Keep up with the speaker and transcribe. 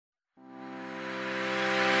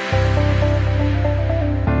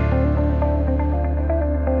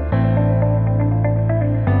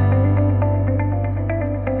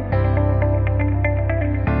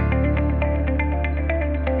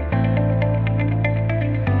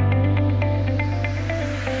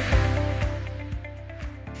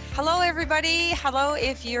everybody. Hello,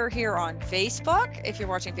 if you're here on Facebook, if you're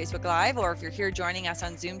watching Facebook Live, or if you're here joining us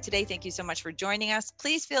on Zoom today, thank you so much for joining us.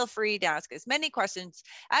 Please feel free to ask as many questions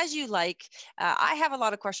as you like. I have a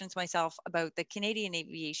lot of questions myself about the Canadian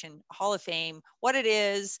Aviation Hall of Fame, what it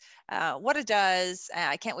is, what it does.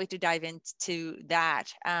 I can't wait to dive into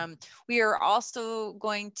that. We are also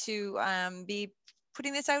going to be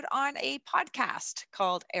putting this out on a podcast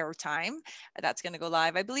called Airtime. That's going to go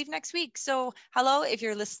live, I believe, next week. So hello, if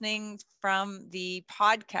you're listening from the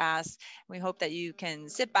podcast, we hope that you can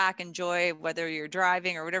sit back, enjoy whether you're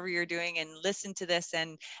driving or whatever you're doing, and listen to this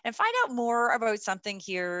and find out more about something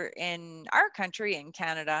here in our country, in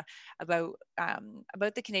Canada, about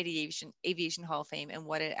the Canadian Aviation Hall of Fame and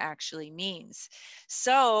what it actually means.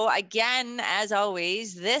 So again, as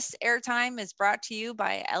always, this Airtime is brought to you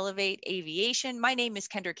by Elevate Aviation. My name is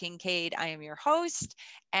Kendra Kincaid. I am your host.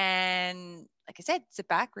 And like I said, sit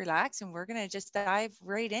back, relax, and we're going to just dive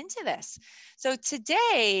right into this. So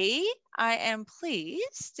today, I am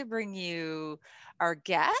pleased to bring you our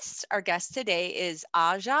guest. Our guest today is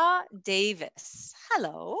Aja Davis.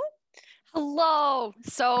 Hello. Hello.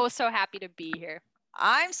 So happy to be here.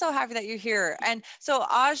 I'm so happy that you're here. And so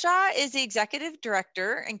Aja is the executive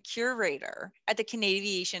director and curator at the Canadian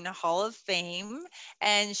Aviation Hall of Fame.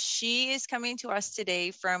 And she is coming to us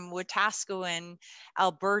today from Wetaskiwin,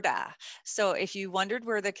 Alberta. So if you wondered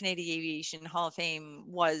where the Canadian Aviation Hall of Fame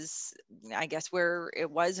was, I guess where it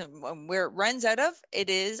was and where it runs out of, it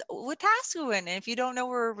is Wetaskiwin. And if you don't know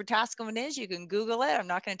where Wetaskiwin is, you can Google it. I'm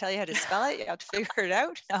not going to tell you how to spell it. You have to figure it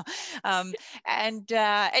out.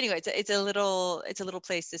 Anyway, it's a little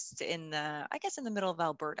place just in the middle of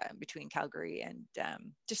Alberta, between Calgary and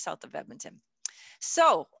just south of Edmonton.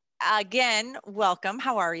 So again, welcome.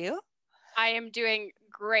 How are you? I am doing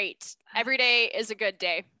great. Every day is a good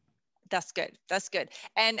day. That's good. That's good.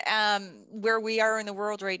 And where we are in the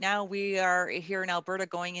world right now, we are here in Alberta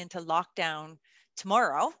going into lockdown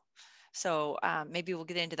tomorrow. So maybe we'll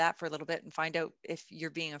get into that for a little bit and find out if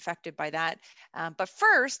you're being affected by that. But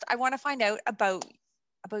first, I want to find out about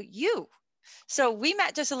you. So we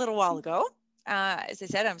met just a little while ago. As I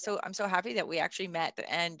said, I'm so happy that we actually met.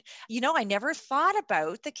 And I never thought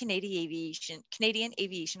about the Canadian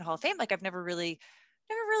Aviation Hall of Fame. Like I've never really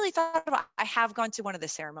thought about. I have gone to one of the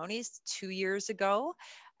ceremonies 2 years ago,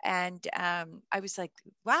 and I was like,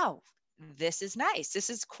 wow, this is nice. This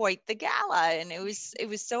is quite the gala, and I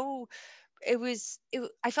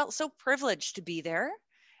felt so privileged to be there.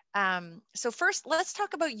 So first, let's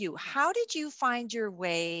talk about you. How did you find your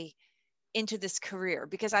way into this career?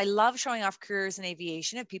 Because I love showing off careers in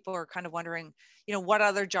aviation. If people are kind of wondering, what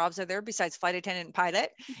other jobs are there besides flight attendant and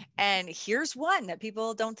pilot? And here's one that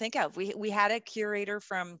people don't think of. We had a curator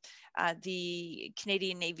from the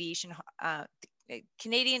Canadian Aviation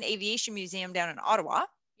Museum down in Ottawa.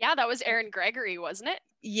 Yeah, that was Erin Gregory, wasn't it?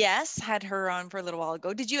 Yes, had her on for a little while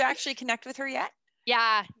ago. Did you actually connect with her yet?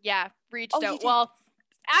 Yeah, reached out. Well,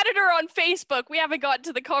 added her on Facebook. We haven't gotten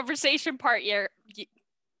to the conversation part yet,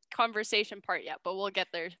 but we'll get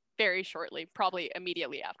there very shortly, probably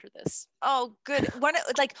immediately after this. Oh, good. One of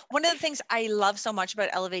the things I love so much about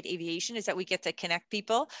Elevate Aviation is that we get to connect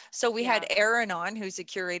people. So we had Erin on, who's a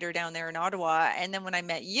curator down there in Ottawa. And then when I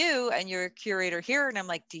met you and you're a curator here, and I'm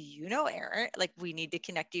like, do you know Erin? Like, we need to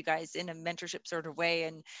connect you guys in a mentorship sort of way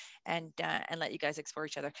and let you guys explore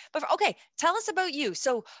each other. But okay, tell us about you.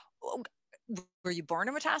 So were you born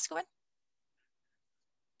in Wetaskiwin?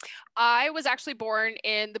 I was actually born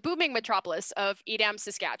in the booming metropolis of Edam,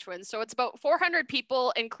 Saskatchewan. So it's about 400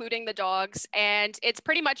 people, including the dogs, and it's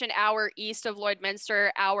pretty much an hour east of Lloydminster,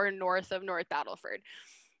 hour north of North Battleford.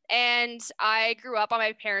 And I grew up on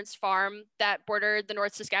my parents' farm that bordered the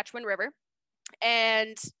North Saskatchewan River,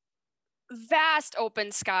 and vast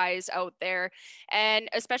open skies out there. And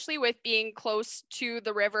especially with being close to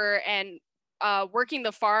the river and working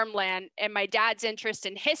the farmland and my dad's interest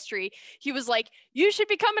in history, he was like, you should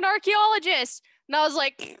become an archaeologist. And I was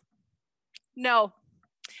like, no.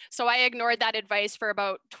 So I ignored that advice for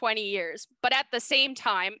about 20 years. But at the same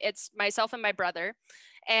time, it's myself and my brother.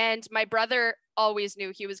 And my brother always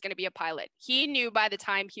knew he was going to be a pilot. He knew by the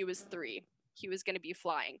time he was 3, he was going to be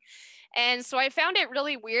flying. And so I found it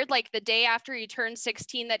really weird, like the day after he turned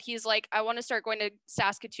 16, that he's like, I want to start going to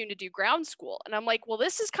Saskatoon to do ground school. And I'm like, well,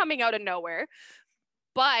 this is coming out of nowhere.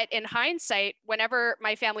 But in hindsight, whenever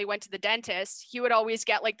my family went to the dentist, he would always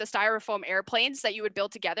get like the styrofoam airplanes that you would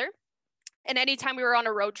build together. And anytime we were on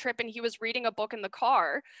a road trip and he was reading a book in the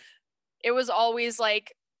car, it was always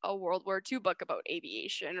like a World War II book about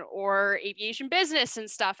aviation or aviation business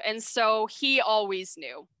and stuff. And so he always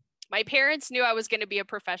knew. My parents knew I was going to be a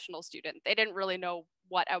professional student. They didn't really know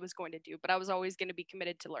what I was going to do, but I was always going to be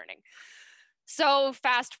committed to learning. So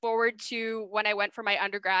fast forward to when I went for my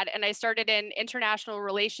undergrad and I started in international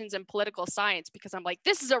relations and political science, because I'm like,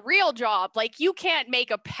 this is a real job. Like, you can't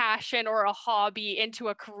make a passion or a hobby into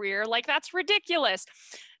a career. Like, that's ridiculous.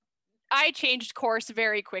 I changed course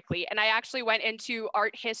very quickly, and I actually went into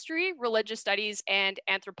art history, religious studies, and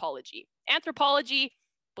anthropology. Anthropology,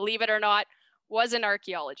 believe it or not, was in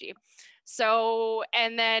archaeology. So,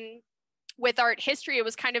 and then with art history, it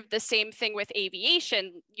was kind of the same thing with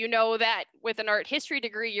aviation. You know that with an art history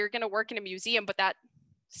degree, you're going to work in a museum, but that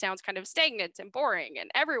sounds kind of stagnant and boring, and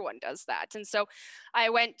everyone does that. And so I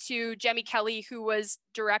went to Jemmy Kelly, who was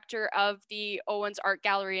director of the Owens Art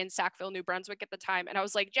Gallery in Sackville, New Brunswick at the time. And I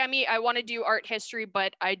was like, Jemmy, I want to do art history,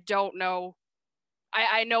 but I don't know.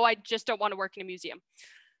 I know I just don't want to work in a museum.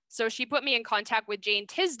 So she put me in contact with Jane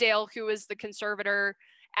Tisdale, who is the conservator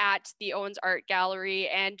at the Owens Art Gallery.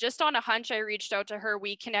 And just on a hunch, I reached out to her.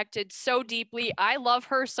 We connected so deeply. I love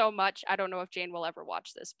her so much. I don't know if Jane will ever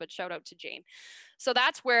watch this, but shout out to Jane. So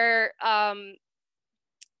that's where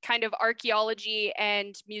kind of archaeology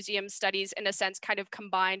and museum studies, in a sense, kind of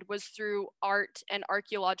combined, was through art and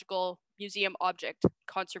archaeological museum object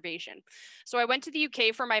conservation. So I went to the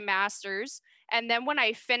UK for my master's. And then when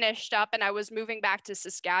I finished up and I was moving back to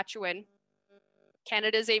Saskatchewan,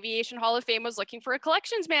 Canada's Aviation Hall of Fame was looking for a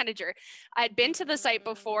collections manager. I'd been to the site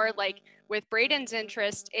before, like with Braden's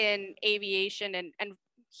interest in aviation, and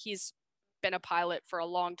he's been a pilot for a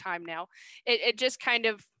long time now. It just kind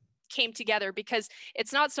of came together, because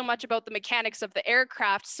it's not so much about the mechanics of the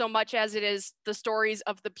aircraft so much as it is the stories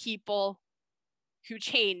of the people who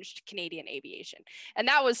changed Canadian aviation. And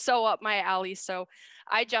that was so up my alley. So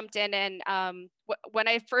I jumped in, and when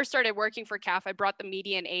I first started working for CAF, I brought the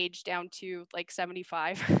median age down to like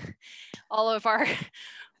 75. All of our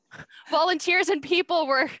volunteers and people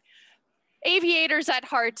were aviators at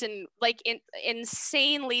heart, and like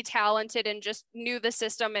insanely talented, and just knew the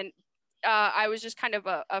system. And I was just kind of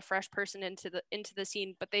a fresh person into the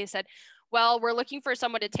scene. But they said, well, we're looking for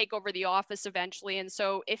someone to take over the office eventually. And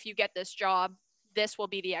so if you get this job, this will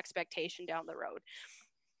be the expectation down the road.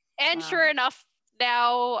 And sure enough,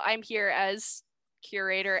 now I'm here as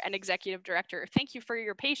curator and executive director. Thank you for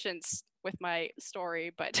your patience with my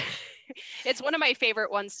story, but it's one of my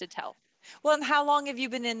favorite ones to tell. Well, and how long have you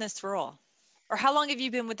been in this role? Or how long have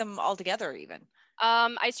you been with them altogether even?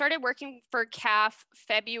 I started working for CAF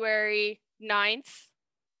February 9th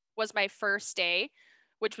was my first day,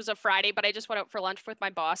 which was a Friday, but I just went out for lunch with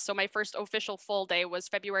my boss. So my first official full day was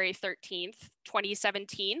February 13th,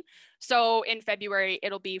 2017. So in February,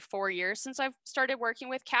 it'll be 4 years since I've started working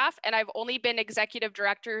with CAF. And I've only been executive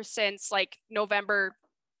director since like November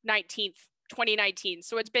 19th, 2019.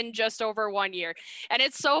 So it's been just over 1 year. And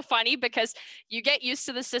it's so funny because you get used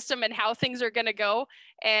to the system and how things are going to go.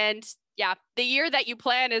 And yeah, the year that you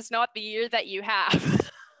plan is not the year that you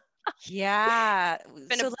have. Yeah. It's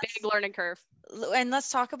been a big learning curve. And let's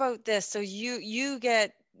talk about this. So you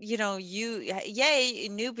get, yay,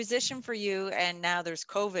 new position for you. And now there's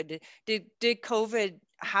COVID.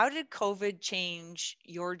 How did COVID change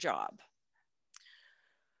your job?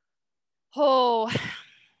 Oh,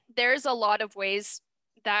 there's a lot of ways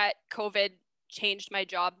that COVID changed my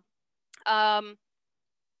job. But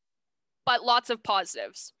lots of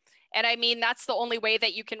positives. And I mean, that's the only way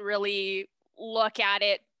that you can really look at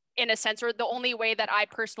it, in a sense, or the only way that I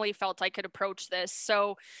personally felt I could approach this.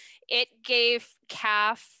 So it gave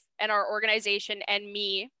CAF and our organization and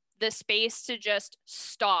me the space to just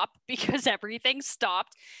stop, because everything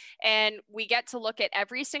stopped. And we get to look at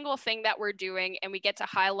every single thing that we're doing, and we get to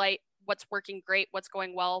highlight what's working great, what's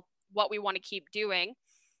going well, what we want to keep doing,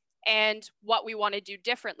 and what we want to do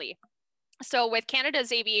differently. So with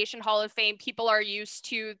Canada's Aviation Hall of Fame, people are used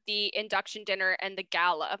to the induction dinner and the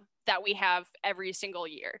gala that we have every single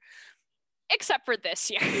year, except for this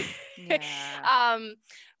year.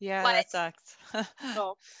 Yeah, that sucks.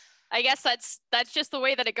 So I guess that's just the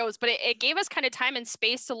way that it goes. But it gave us kind of time and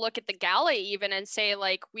space to look at the gala even and say,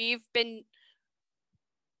 like,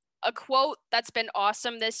 a quote that's been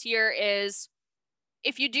awesome this year is,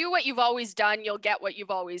 if you do what you've always done, you'll get what you've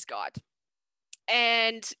always got.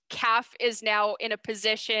 And CAF is now in a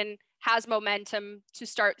position, has momentum to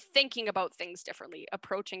start thinking about things differently,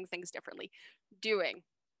 approaching things differently, doing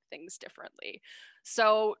things differently.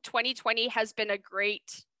 So 2020 has been a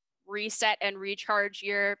great reset and recharge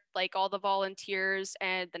year. Like, all the volunteers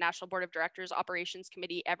and the National Board of Directors, Operations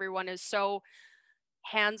Committee, everyone is so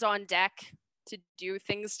hands on deck to do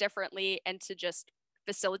things differently and to just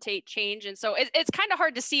facilitate change. And so it's kind of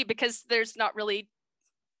hard to see, because there's not really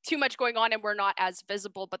too much going on and we're not as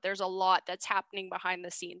visible, but there's a lot that's happening behind the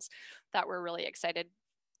scenes that we're really excited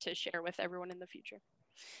to share with everyone in the future.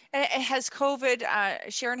 Has COVID,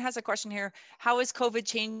 Sharon has a question here. How is COVID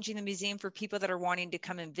changing the museum for people that are wanting to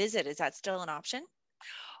come and visit? Is that still an option?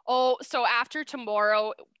 Oh, so after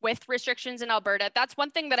tomorrow, with restrictions in Alberta, that's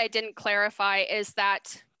one thing that I didn't clarify, is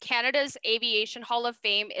that Canada's Aviation Hall of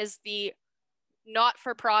Fame is the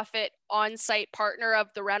not-for-profit on-site partner of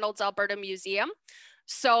the Reynolds Alberta Museum.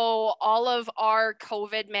 So all of our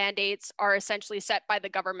COVID mandates are essentially set by the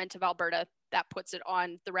government of Alberta. That puts it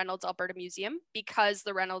on the Reynolds Alberta Museum, because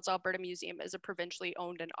the Reynolds Alberta Museum is a provincially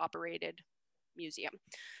owned and operated museum.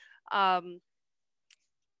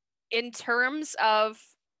 In terms of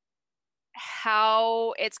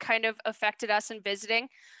how it's kind of affected us in visiting,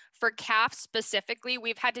 for CAF specifically,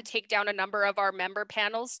 we've had to take down a number of our member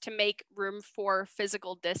panels to make room for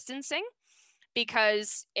physical distancing,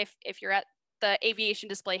 because if you're at the aviation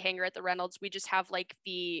display hangar at the Reynolds, we just have like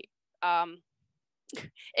the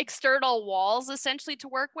external walls essentially to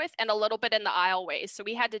work with, and a little bit in the aisleway. So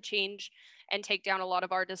we had to change and take down a lot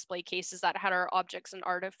of our display cases that had our objects and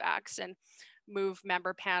artifacts and move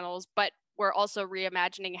member panels, but we're also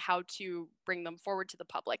reimagining how to bring them forward to the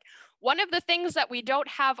public. One of the things that we don't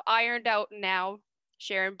have ironed out now,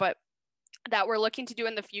 Sharon, but that we're looking to do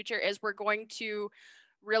in the future, is we're going to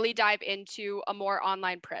really dive into a more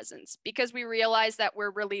online presence, because we realize that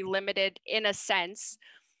we're really limited in a sense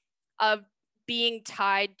of being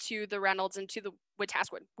tied to the Reynolds and to the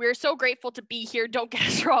Wetaskiwin. We're so grateful to be here, don't get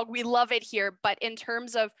us wrong, we love it here, but in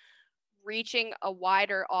terms of reaching a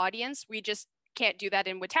wider audience, we just can't do that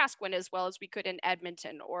in Wetaskiwin as well as we could in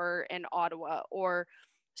Edmonton or in Ottawa or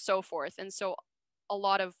so forth. And so a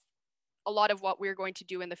lot of what we're going to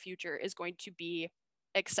do in the future is going to be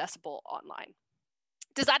accessible online.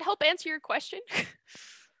 Does that help answer your question?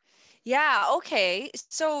 Yeah, okay.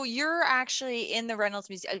 So you're actually in the Reynolds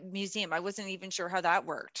Museum. I wasn't even sure how that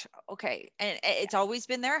worked. Okay. And it's always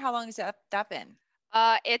been there? How long has that been?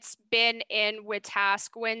 It's been in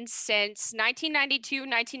Wetaskiwin since 1992,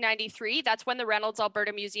 1993. That's when the Reynolds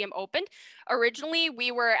Alberta Museum opened. Originally,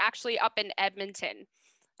 we were actually up in Edmonton.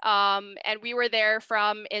 And we were there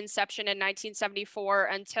from inception in 1974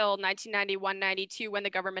 until 1991-92, when the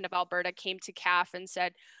government of Alberta came to CAF and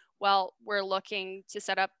said, well, we're looking to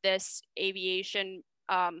set up this aviation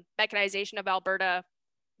mechanization of Alberta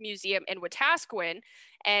museum in Wetaskiwin,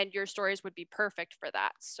 and your stories would be perfect for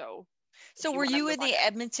that. So were you in the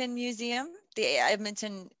Edmonton Museum, the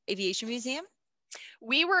Edmonton Aviation Museum?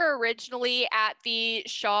 We were originally at the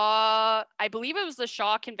Shaw, I believe it was the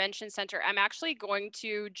Shaw Convention Center. I'm actually going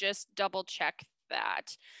to just double check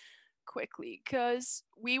that quickly, because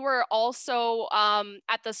we were also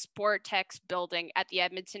at the Sportex building at the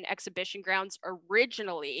Edmonton Exhibition Grounds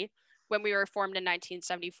originally when we were formed in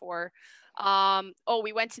 1974.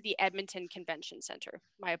 We went to the Edmonton Convention Center.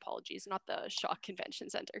 My apologies, not the Shaw Convention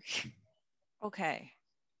Center. Okay.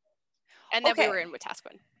 And then we were in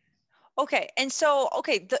Wetaskiwin. Okay. And so,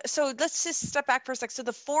 so let's just step back for a sec. So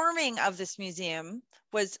the forming of this museum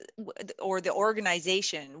was, or the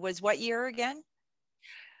organization was, what year again?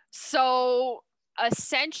 So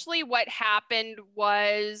essentially what happened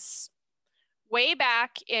was, way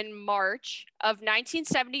back in March of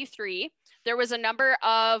 1973, there was a number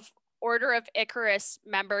of Order of Icarus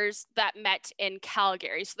members that met in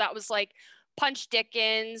Calgary. So that was like Punch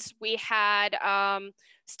Dickens, we had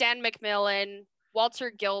Stan McMillan,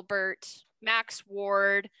 Walter Gilbert, Max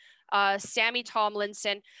Ward, Sammy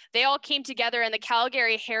Tomlinson. They all came together, and the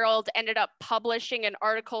Calgary Herald ended up publishing an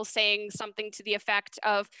article saying something to the effect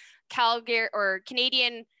of Calgary, or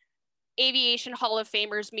Canadian Aviation Hall of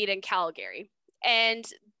Famers meet in Calgary. And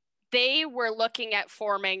they were looking at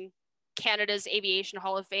forming Canada's Aviation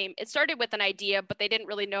Hall of Fame. It started with an idea, but they didn't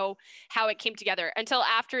really know how it came together until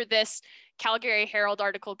after this Calgary Herald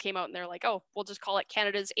article came out, and they're like, oh, we'll just call it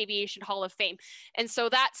Canada's Aviation Hall of Fame. And so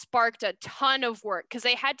that sparked a ton of work, because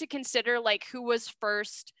they had to consider like who was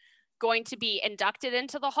first going to be inducted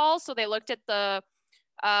into the hall. So they looked at the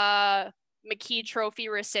McKee Trophy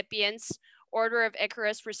recipients, Order of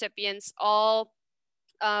Icarus recipients, all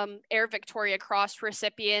Air Victoria Cross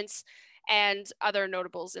recipients, and other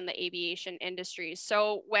notables in the aviation industry.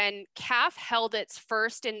 So when CAF held its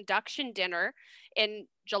first induction dinner in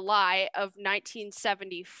July of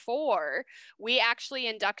 1974, we actually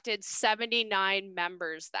inducted 79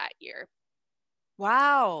 members that year.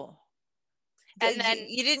 Wow. And then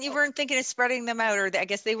you weren't thinking of spreading them out, or I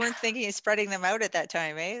guess they weren't thinking of spreading them out at that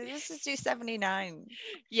time, eh? Let's just do 79.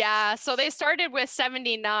 Yeah, so they started with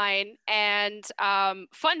 79, and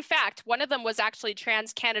fun fact, one of them was actually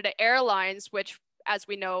TransCanada Airlines, which, as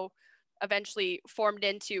we know, eventually formed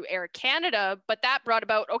into Air Canada. But that brought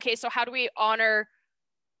about, okay, so how do we honor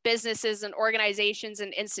businesses and organizations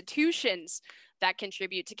and institutions that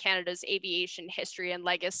contribute to Canada's aviation history and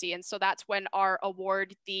legacy. And so that's when our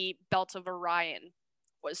award, the Belt of Orion,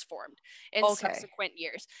 was formed in subsequent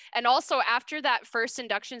years. And also after that first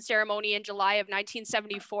induction ceremony in July of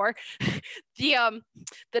 1974, the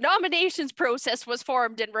nominations process was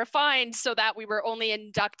formed and refined so that we were only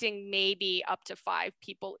inducting maybe up to 5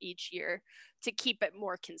 people each year to keep it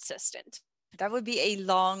more consistent. That would be a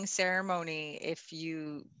long ceremony if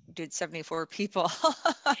you did 74 people.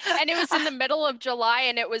 And it was in the middle of July,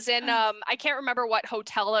 and it was in, I can't remember what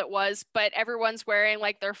hotel it was, but everyone's wearing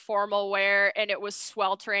like their formal wear, and it was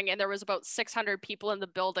sweltering, and there was about 600 people in the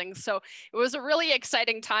building. So it was a really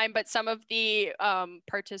exciting time, but some of the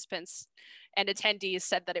participants and attendees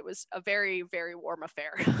said that it was a very, very warm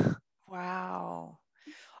affair. Wow.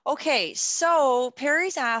 Okay, so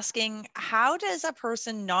Perry's asking, how does a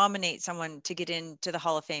person nominate someone to get into the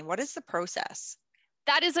Hall of Fame? What is the process?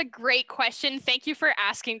 That is a great question. Thank you for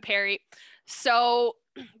asking, Perry. So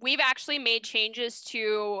we've actually made changes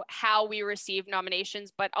to how we receive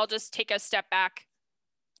nominations, but I'll just take a step back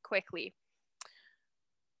quickly.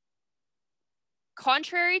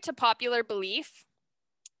 Contrary to popular belief,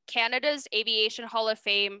 Canada's Aviation Hall of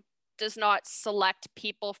Fame does not select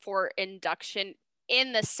people for induction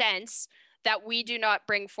in the sense that we do not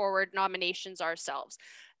bring forward nominations ourselves.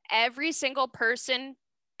 Every single person,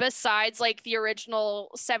 besides like the original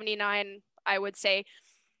 79, I would say,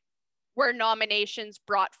 were nominations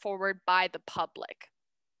brought forward by the public.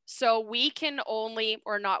 So we can only,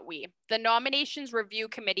 or not we, the Nominations Review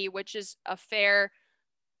Committee, which is a fair,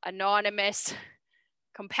 anonymous,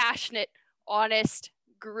 compassionate, honest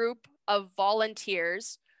group of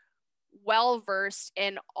volunteers well-versed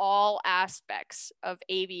in all aspects of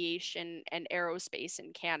aviation and aerospace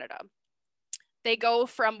in Canada. They go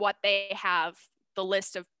from what they have, the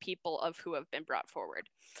list of people of who have been brought forward.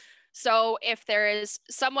 So if there is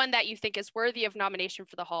someone that you think is worthy of nomination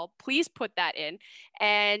for the Hall, please put that in.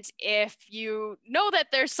 And if you know that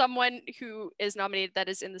there's someone who is nominated that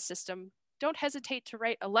is in the system, don't hesitate to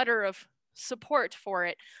write a letter of support for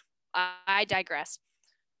it. I digress.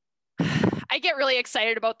 I get really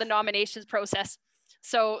excited about the nominations process.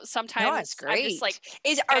 So sometimes great. I'm just like,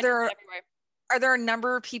 are there a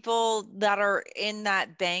number of people that are in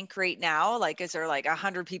that bank right now? Like, is there like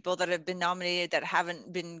 100 people that have been nominated that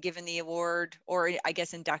haven't been given the award, or I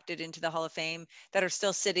guess inducted into the Hall of Fame, that are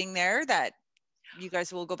still sitting there that you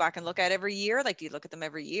guys will go back and look at every year? Like, do you look at them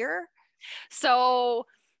every year? So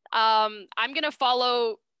I'm going to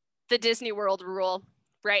follow the Disney World rule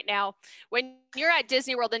right now. When you're at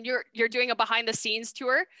Disney World and you're doing a behind the scenes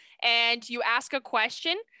tour and you ask a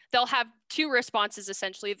question, they'll have 2 responses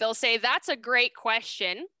essentially. They'll say, that's a great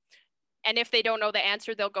question. And if they don't know the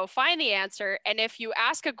answer, they'll go find the answer. And if you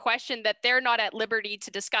ask a question that they're not at liberty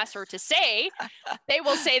to discuss or to say, they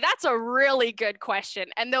will say, that's a really good question.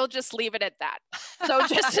 And they'll just leave it at that. So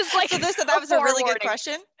just as like, so that was a really good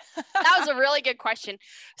question. That was a really good question.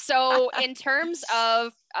 So in terms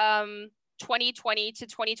of 2020 to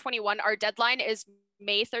 2021, our deadline is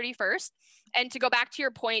May 31st. And to go back to your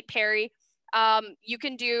point, Perry, you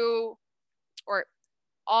can do, or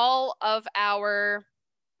all of our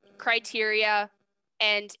criteria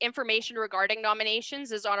and information regarding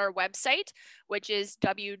nominations is on our website, which is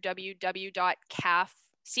www.cahf.ca.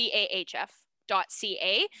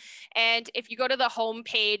 And if you go to the home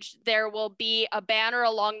page, there will be a banner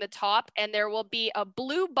along the top, and there will be a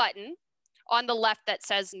blue button on the left that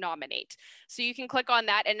says nominate. So you can click on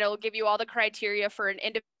that and it'll give you all the criteria for an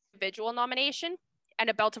individual nomination and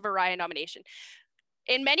a Belt of Orion nomination.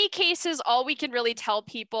 In many cases, all we can really tell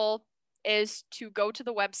people is to go to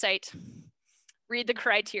the website, read the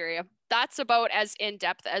criteria. That's about as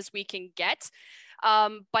in-depth as we can get.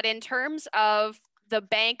 But in terms of the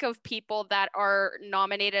bank of people that are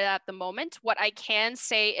nominated at the moment, what I can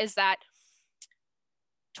say is that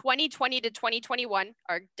 2020 to 2021,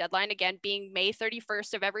 our deadline again being May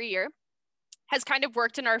 31st of every year, has kind of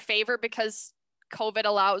worked in our favor because COVID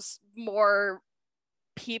allows more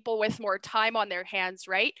people with more time on their hands,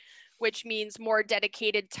 right? Which means more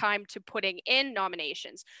dedicated time to putting in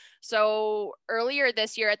nominations. So earlier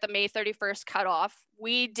this year at the May 31st cutoff,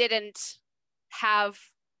 we didn't have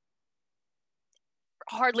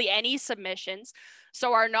hardly any submissions.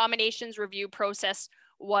 So our nominations review process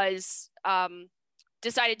was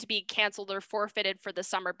decided to be canceled or forfeited for the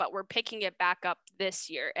summer, but we're picking it back up this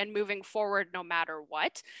year and moving forward no matter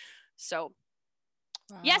what. So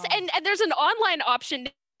wow. Yes, and there's an online option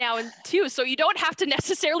now and too, so you don't have to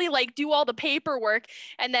necessarily like do all the paperwork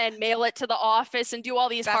and then mail it to the office and do all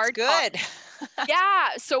these That's hard good. Yeah.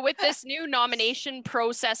 So with this new nomination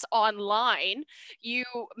process online, you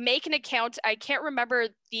make an account. I can't remember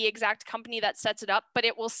the exact company that sets it up, but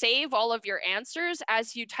it will save all of your answers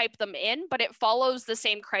as you type them in, but it follows the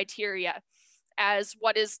same criteria as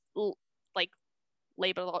what is like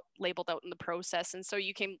labeled out in the process. And so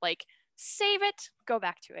you can like save it, go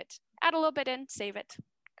back to it, add a little bit in, save it,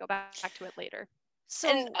 go back to it later. So,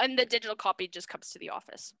 and the digital copy just comes to the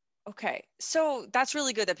office. okay. So that's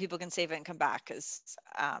really good that people can save it and come back, because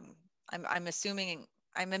I'm assuming,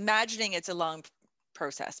 I'm imagining it's a long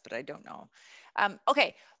process, but I don't know.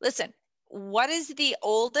 Okay, listen, what is the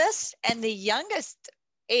oldest and the youngest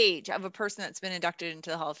age of a person that's been inducted into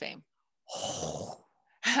the Hall of Fame?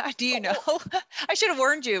 Do you know? I should have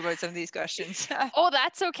warned you about some of these questions. Oh,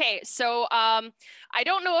 that's okay. So I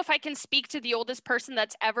don't know if I can speak to the oldest person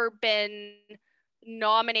that's ever been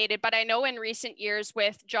nominated, but I know in recent years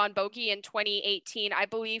with John Bogey in 2018, I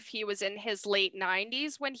believe he was in his late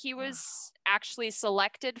 90s when he was actually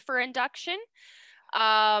selected for induction.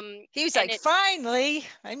 He was like, finally,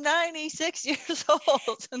 I'm 96 years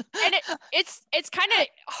old. And it's kind of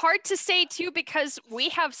hard to say too, because we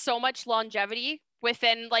have so much longevity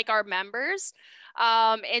within like our members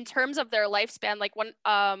in terms of their lifespan. Like one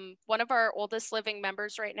of our oldest living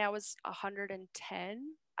members right now is 110,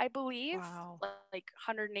 I believe. Wow. Like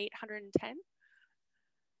 108, 110.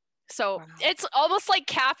 So Wow. it's almost like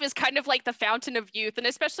CAF is kind of like the fountain of youth. And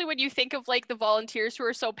especially when you think of like the volunteers who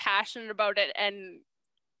are so passionate about it and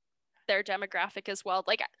their demographic as well.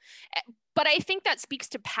 Like, but I think that speaks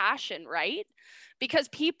to passion, right? Because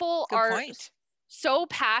people are so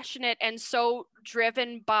passionate and so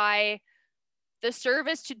driven by the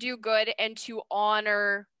service to do good and to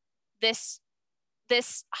honor this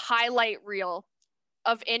highlight reel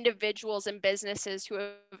of individuals and businesses who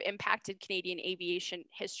have impacted Canadian aviation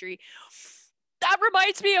history. That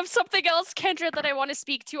reminds me of something else, Kendra, that I want to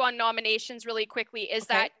speak to on nominations really quickly, is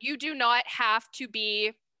that you do not have to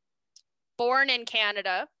be born in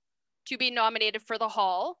Canada to be nominated for the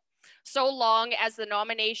Hall, so long as the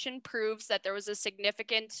nomination proves that there was a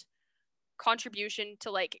significant contribution to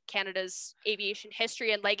like Canada's aviation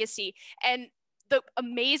history and legacy. And the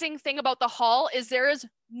amazing thing about the Hall is there is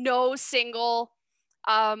no single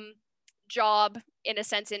job, in a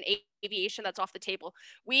sense, in aviation that's off the table.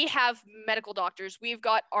 We have medical doctors, we've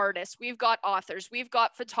got artists, we've got authors, we've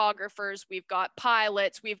got photographers, we've got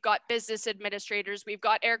pilots, we've got business administrators, we've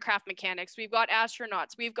got aircraft mechanics, we've got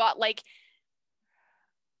astronauts, we've got like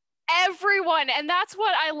everyone. And that's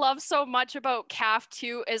what I love so much about CAF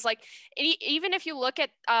too, is like, even if you look at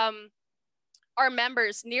our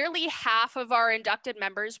members, nearly half of our inducted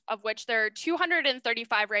members, of which there are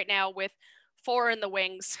 235 right now with 4 in the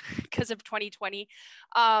wings because of 2020,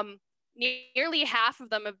 nearly half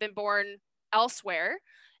of them have been born elsewhere.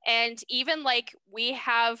 And even like we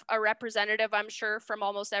have a representative, I'm sure, from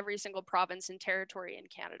almost every single province and territory in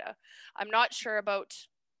Canada. I'm not sure about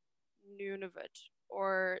Nunavut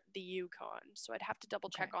or the Yukon, so I'd have to double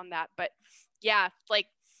check on that. But yeah, like,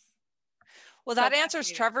 well, that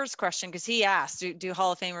answers Trevor's question, because he asked, do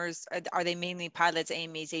Hall of Famers, are they mainly pilots,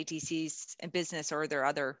 AMAs, ATCs, and business, or are there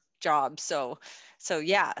other jobs? So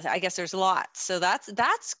yeah, I guess there's lots. So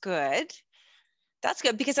that's good. That's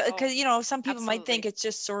good, because you know, some people might think it's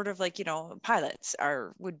just sort of like, you know, pilots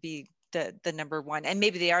would be the number one, and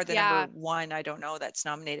maybe they are the number one. I don't know, that's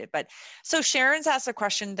nominated. But so Sharon's asked a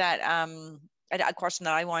question that a question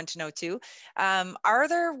that I wanted to know too. Are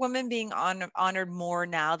there women being honored more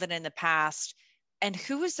now than in the past? And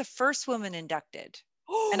who was the first woman inducted?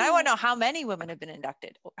 And I want to know how many women have been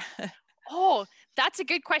inducted. Oh, that's a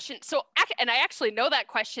good question. So, and I actually know that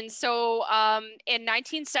question. So in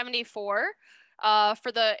 1974,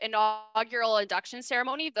 for the inaugural induction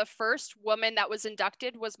ceremony, the first woman that was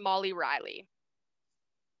inducted was Molly Riley.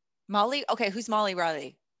 Molly? Okay, who's Molly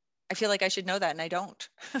Riley? I feel like I should know that, and I don't.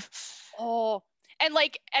 And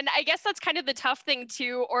I guess that's kind of the tough thing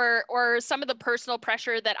too, or some of the personal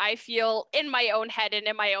pressure that I feel in my own head and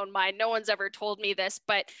in my own mind. No one's ever told me this,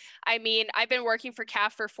 but I mean, I've been working for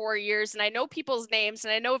CAF for 4 years, and I know people's names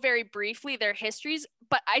and I know very briefly their histories,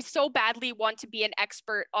 but I so badly want to be an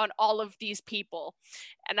expert on all of these people.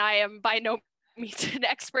 And I am by no means an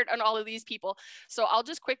expert on all of these people. So I'll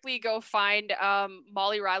just quickly go find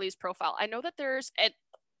Molly Riley's profile. I know that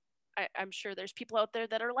I'm sure there's people out there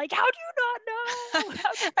that are like, how do you not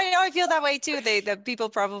know? I know, I feel that way too. The people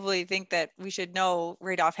probably think that we should know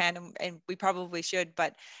right offhand, and we probably should,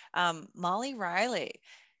 but Molly Riley.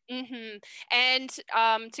 Mm-hmm. And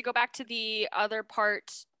to go back to the other part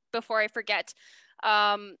before I forget,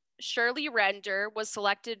 Shirley Render was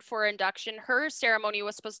selected for induction. Her ceremony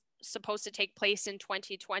was supposed to take place in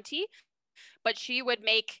 2020, but she would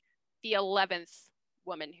make the 11th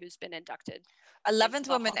woman who's been inducted. 11th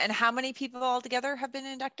woman. And how many people altogether have been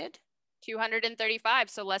inducted?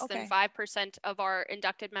 235, so less than 5% of our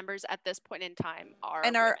inducted members at this point in time are.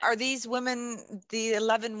 And are these women, the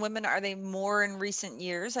 11 women, are they more in recent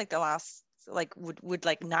years, like the last, like would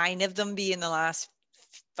like 9 of them be in the last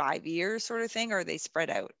 5 years sort of thing, or are they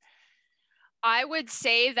spread out? I would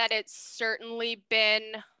say that it's certainly been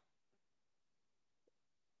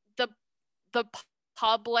the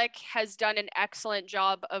public has done an excellent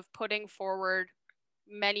job of putting forward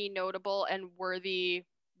many notable and worthy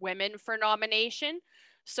women for nomination.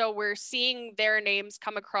 So we're seeing their names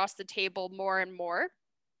come across the table more and more.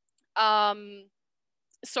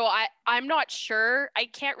 So I'm not sure. I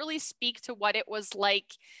can't really speak to what it was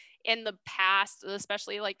like in the past,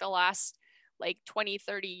 especially like the last like 20,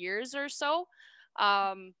 30 years or so.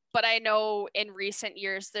 But I know in recent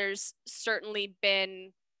years, there's certainly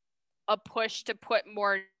been a push to put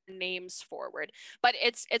more names forward, but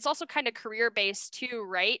it's also kind of career based too,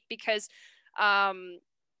 right? Because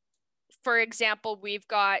for example, we've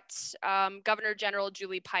got Governor General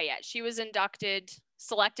Julie Payette. She was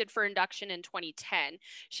selected for induction in 2010.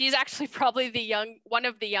 She's actually probably one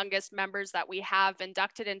of the youngest members that we have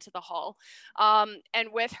inducted into the hall.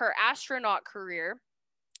 And with her astronaut career,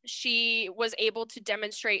 she was able to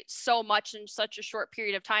demonstrate so much in such a short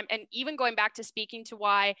period of time. And even going back to speaking to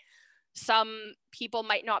why some people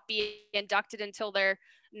might not be inducted until their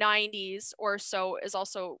 90s or so is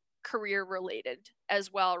also career related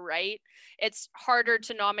as well, right? It's harder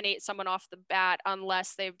to nominate someone off the bat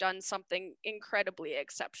unless they've done something incredibly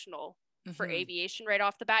exceptional for aviation right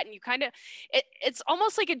off the bat. And you kind of, it's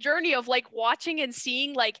almost like a journey of like watching and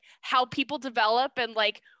seeing like how people develop and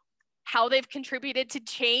like how they've contributed to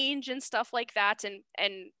change and stuff like that.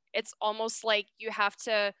 And it's almost like you have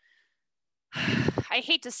to, I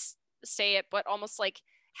hate to say it, but almost like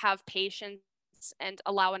have patience and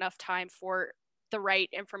allow enough time for the right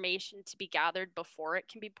information to be gathered before it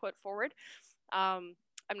can be put forward. I'm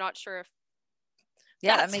not sure if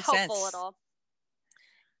that makes helpful sense at all.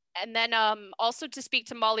 And then also to speak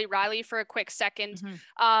to Molly Riley for a quick second,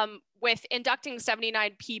 with inducting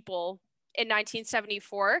 79 people in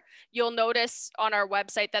 1974, you'll notice on our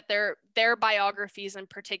website that their biographies in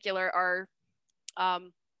particular are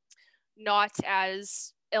not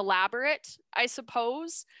as elaborate, I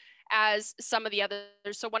suppose, as some of the others.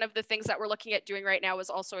 So one of the things that we're looking at doing right now is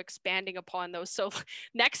also expanding upon those. So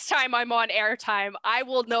next time I'm on airtime, I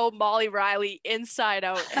will know Molly Riley inside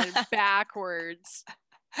out and backwards.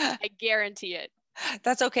 I guarantee it.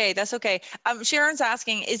 That's okay. That's okay. Sharon's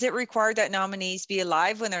asking, is it required that nominees be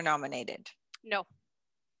alive when they're nominated? No.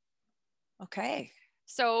 Okay.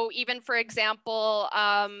 So even for example,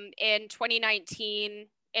 in 2019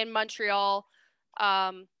 in Montreal,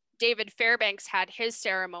 David Fairbanks had his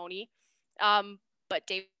ceremony, but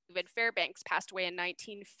David Fairbanks passed away in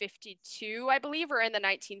 1952, I believe, or in the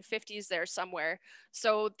 1950s there somewhere.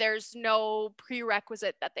 So there's no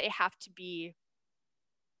prerequisite that they have to be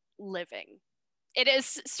living. It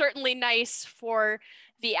is certainly nice for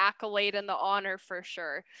the accolade and the honor for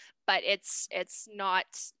sure, but it's not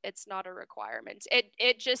a requirement.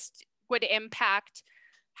 It just would impact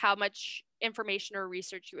how much information or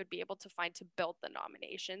research you would be able to find to build the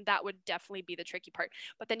nomination. That would definitely be the tricky part.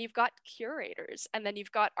 But then you've got curators, and then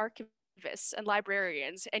you've got archivists and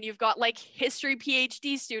librarians, and you've got like history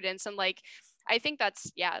PhD students. And like, I think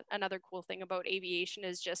that's, another cool thing about aviation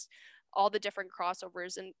is just all the different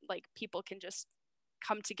crossovers, and like people can just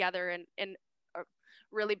come together in a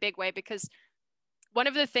really big way. Because one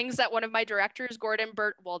of the things that one of my directors,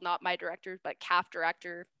 not my director, but CAF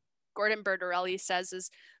director, Gordon Bertarelli says is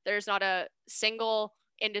there's not a single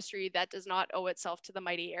industry that does not owe itself to the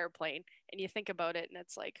mighty airplane. And you think about it and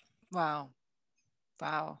it's like, wow.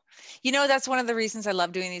 You know, that's one of the reasons I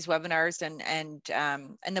love doing these webinars,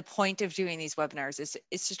 and the point of doing these webinars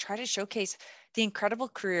is to try to showcase the incredible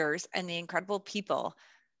careers and the incredible people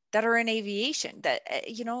that are in aviation that,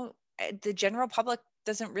 the general public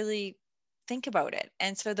doesn't really think about it.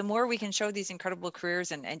 And so the more we can show these incredible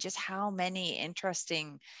careers and just how many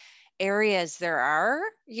interesting areas there are,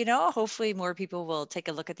 hopefully more people will take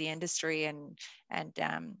a look at the industry and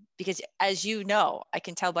because as you know, I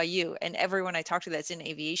can tell by you and everyone I talk to that's in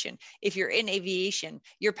aviation, if you're in aviation,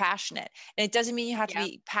 you're passionate. And it doesn't mean you have to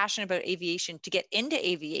be passionate about aviation to get into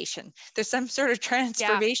aviation. There's some sort of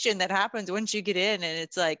transformation that happens once you get in, and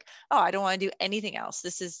it's like, oh, I don't want to do anything else.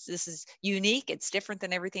 This is unique. It's different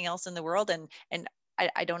than everything else in the world. And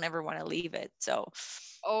I don't ever want to leave it. So.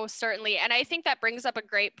 Oh, certainly. And I think that brings up a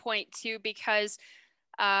great point too, because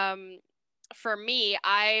for me,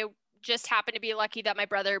 I just happened to be lucky that my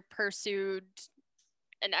brother pursued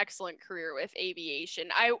an excellent career with aviation.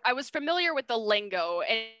 I was familiar with the lingo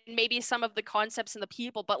and maybe some of the concepts and the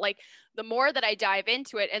people, but like the more that I dive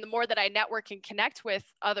into it and the more that I network and connect with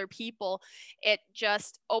other people, it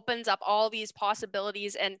just opens up all these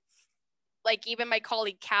possibilities. And like even my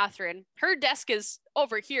colleague Catherine, her desk is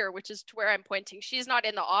over here, which is to where I'm pointing. She's not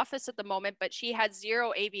in the office at the moment, but she had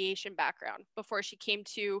zero aviation background before she came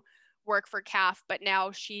to work for CAF, but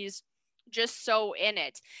now she's just so in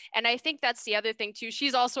it. And I think that's the other thing too.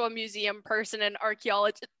 She's also a museum person and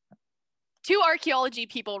archaeologist, two archaeology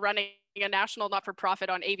people running a national not-for-profit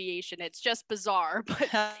on aviation. It's just bizarre, but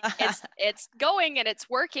it's going and it's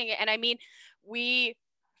working. And I mean,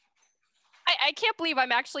 I can't believe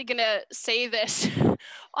I'm actually going to say this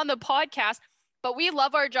on the podcast, but we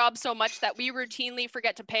love our job so much that we routinely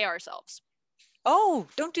forget to pay ourselves. Oh,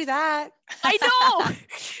 don't do that. I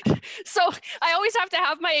know. So I always have to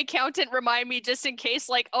have my accountant remind me just in case,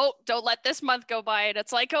 like, oh, don't let this month go by. And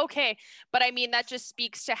it's like, okay. But I mean, that just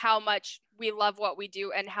speaks to how much we love what we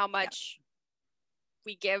do and how much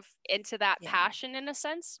we give into that passion in a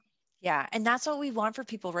sense. Yeah. And that's what we want for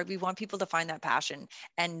people, right? We want people to find that passion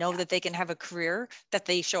and know that they can have a career that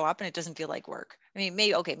they show up and it doesn't feel like work. I mean,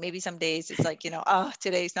 maybe some days it's like, oh,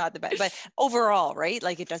 today's not the best, but overall, right?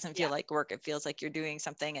 Like it doesn't feel like work. It feels like you're doing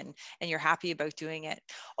something and you're happy about doing it.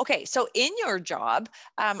 Okay. So in your job,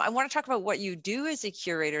 I want to talk about what you do as a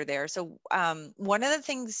curator there. So one of the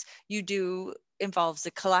things you do involves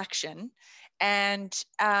a collection. And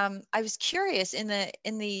I was curious in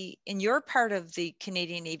your part of the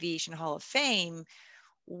Canadian Aviation Hall of Fame,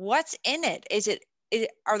 what's in it?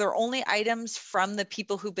 Are there only items from the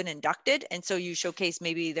people who've been inducted? And so you showcase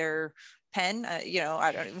maybe their pen,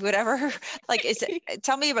 I don't know, whatever. Like,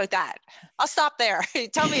 tell me about that. I'll stop there.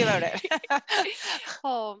 Tell me about it.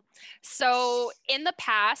 So in the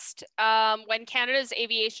past, when Canada's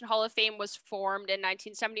Aviation Hall of Fame was formed in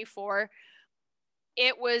 1974,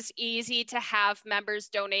 it was easy to have members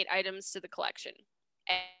donate items to the collection.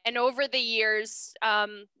 And over the years,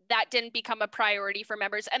 that didn't become a priority for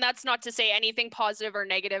members. And that's not to say anything positive or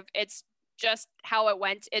negative. It's just how it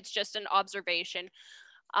went. It's just an observation.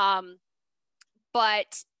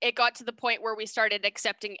 But it got to the point where we started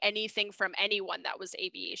accepting anything from anyone that was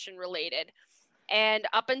aviation related. And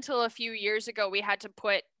up until a few years ago, we had to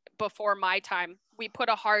before my time, we put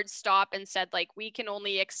a hard stop and said, like, we can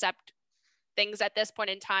only accept things at this point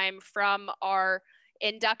in time from our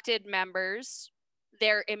inducted members,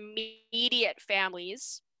 their immediate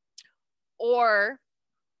families, or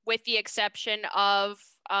with the exception of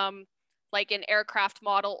like an aircraft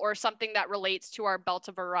model or something that relates to our Belt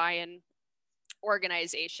of Orion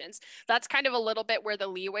organizations. That's kind of a little bit where the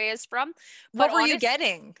leeway is from. What were you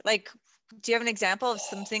getting? Like, do you have an example of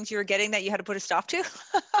some things you were getting that you had to put a stop to?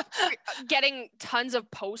 Getting tons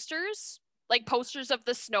of posters, like posters of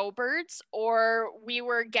the snowbirds, or we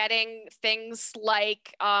were getting things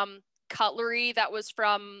like cutlery that was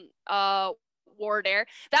from Ward Air.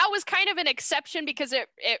 That was kind of an exception because it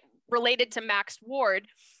related to Max Ward,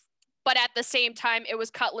 but at the same time, it was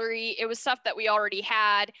cutlery. It was stuff that we already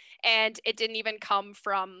had, and it didn't even come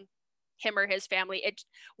from him or his family.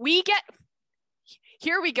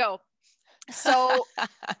 Here we go. So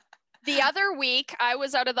the other week, I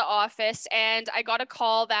was out of the office and I got a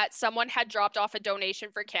call that someone had dropped off a donation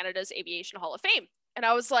for Canada's Aviation Hall of Fame. And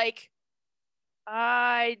I was like,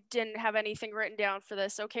 I didn't have anything written down for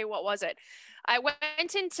this. Okay, what was it? I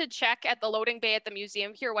went in to check at the loading bay at the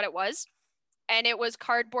museum here what it was. And it was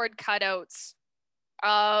cardboard cutouts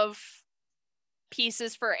of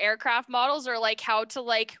pieces for aircraft models, or like how to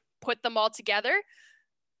like put them all together.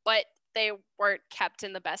 But they weren't kept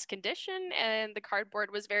in the best condition and the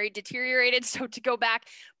cardboard was very deteriorated. So to go back,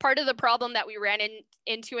 part of the problem that we ran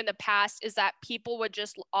into in the past is that people would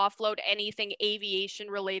just offload anything aviation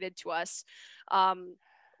related to us,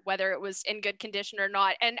 whether it was in good condition or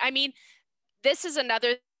not. And I mean, this is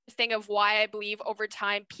another thing of why I believe over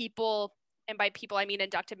time people, and by people I mean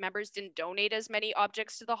inducted members, didn't donate as many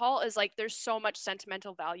objects to the hall, is like there's so much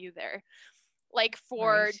sentimental value there. Like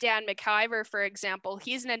for Dan McIver, for example,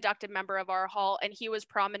 he's an inducted member of our hall and he was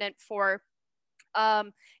prominent for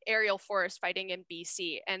aerial forest fighting in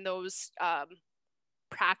BC, and those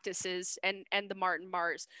practices and the Martin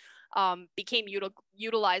Mars became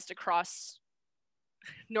utilized across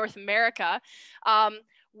North America.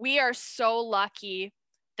 We are so lucky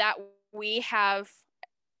that we have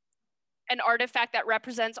an artifact that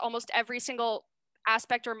represents almost every single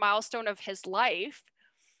aspect or milestone of his life.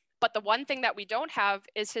 But the one thing that we don't have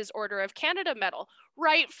is his Order of Canada medal.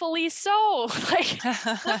 Rightfully so. Like,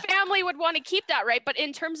 the family would want to keep that, right? But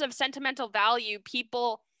in terms of sentimental value,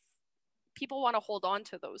 people want to hold on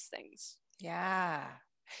to those things. Yeah.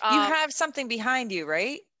 You have something behind you,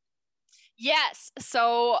 right? Yes.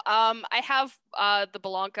 So I have the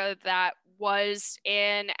Belonca that was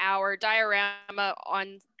in our diorama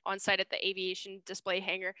on site at the aviation display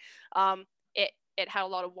hangar. It had a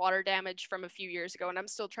lot of water damage from a few years ago, and I'm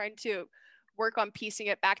still trying to work on piecing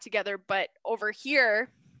it back together. But over here,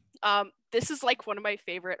 this is like one of my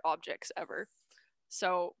favorite objects ever.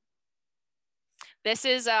 So this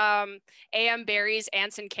is A.M. Barry's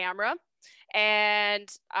Anson camera, and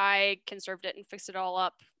I conserved it and fixed it all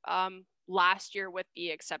up last year, with the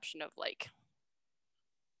exception of like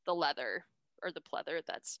the leather or the pleather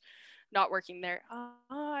that's not working there.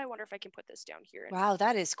 I wonder if I can put this down here. Wow,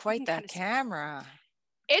 that is quite that camera.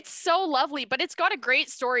 It's so lovely, but it's got a great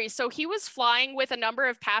story. So he was flying with a number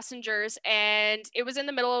of passengers, and it was in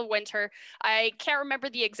the middle of winter. I can't remember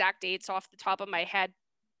the exact dates off the top of my head,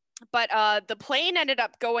 but the plane ended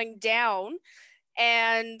up going down,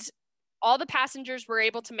 and all the passengers were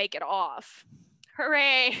able to make it off.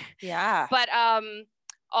 Hooray. Yeah. But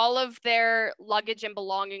all of their luggage and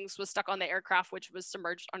belongings was stuck on the aircraft, which was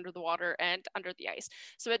submerged under the water and under the ice.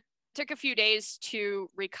 So it took a few days to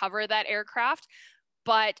recover that aircraft.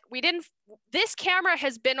 But this camera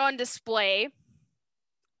has been on display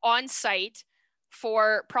on site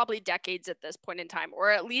for probably decades at this point in time, or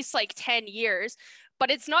at least like 10 years.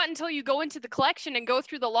 But it's not until you go into the collection and go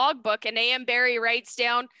through the logbook and A.M. Barry writes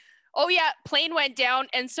down, oh yeah, plane went down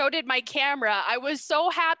and so did my camera. I was so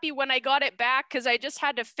happy when I got it back because I just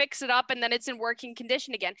had to fix it up and then it's in working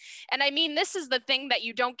condition again. And I mean, this is the thing that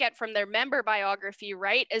you don't get from their member biography,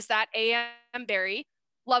 right? Is that A.M. Barry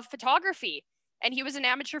loved photography and he was an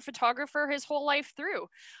amateur photographer his whole life through.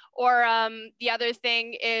 Or the other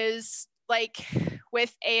thing is like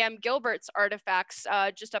with A.M. Gilbert's artifacts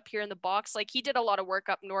just up here in the box, like he did a lot of work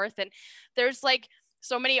up north, and there's like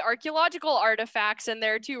so many archaeological artifacts in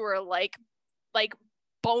there too, or like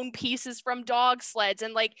bone pieces from dog sleds.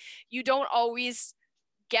 And like, you don't always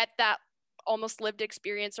get that almost lived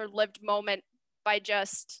experience or lived moment by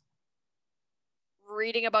just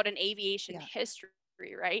reading about an aviation history,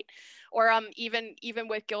 right? Or even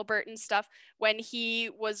with Gilbert and stuff, when he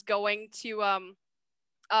was going to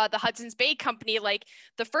the Hudson's Bay Company, like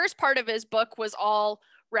the first part of his book was all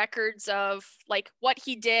records of like what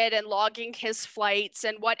he did and logging his flights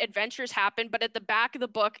and what adventures happened. But at the back of the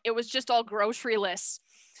book, it was just all grocery lists.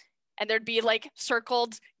 And there'd be like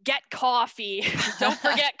circled, get coffee, don't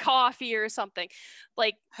forget coffee or something.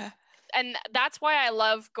 Like, and that's why I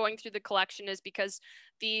love going through the collection, is because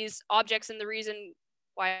these objects, and the reason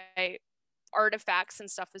why artifacts and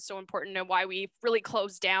stuff is so important and why we really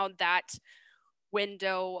close down that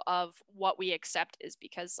window of what we accept, is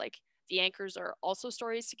because like the anchors are also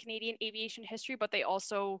stories to Canadian aviation history, but they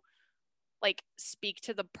also like speak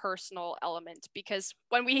to the personal element, because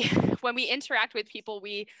when we interact with people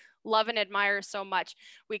we love and admire so much,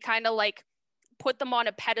 we kind of like put them on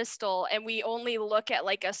a pedestal and we only look at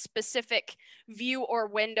like a specific view or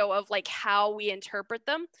window of like how we interpret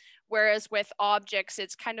them. Whereas with objects,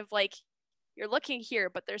 it's kind of like you're looking here,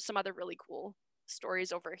 but there's some other really cool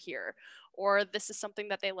stories over here, or this is something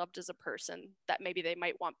that they loved as a person that maybe they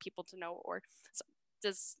might want people to know. Or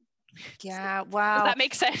wow, does that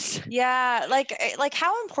make sense? Yeah, like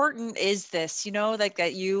how important is this, like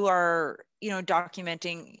that you are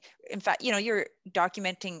documenting, in fact you're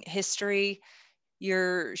documenting history,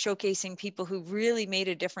 you're showcasing people who really made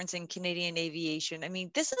a difference in Canadian aviation. I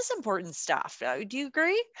mean, this is important stuff. Do you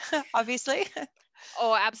agree? Obviously.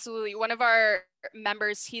 Oh, absolutely. One of our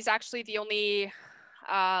members, he's actually the only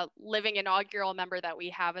living inaugural member that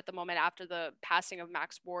we have at the moment after the passing of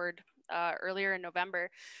Max Ward earlier in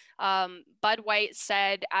November. Bud White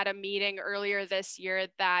said at a meeting earlier this year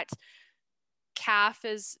that CAF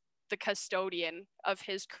is the custodian of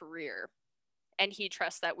his career, and he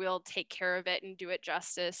trusts that we'll take care of it and do it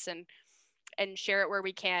justice and share it where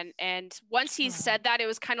we can. And once he said that, it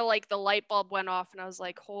was kind of like the light bulb went off and I was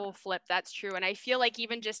like, oh flip, that's true. And I feel like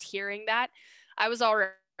even just hearing that, I was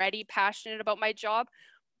already passionate about my job,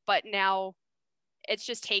 but now it's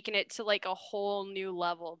just taken it to like a whole new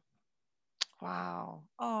level. Wow.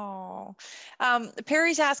 Oh,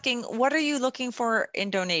 Perry's asking, what are you looking for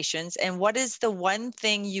in donations, and what is the one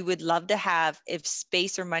thing you would love to have if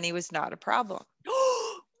space or money was not a problem?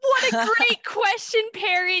 What a great question,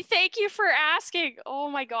 Perry. Thank you for asking. Oh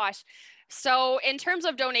my gosh. So in terms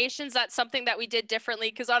of donations, that's something that we did differently,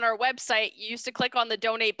 because on our website, you used to click on the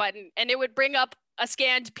donate button and it would bring up a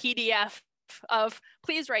scanned PDF of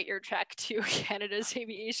please write your check to Canada's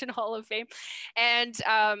Aviation Hall of Fame. And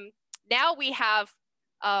now we have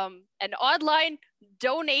an online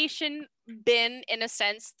donation bin, in a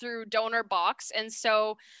sense, through DonorBox. And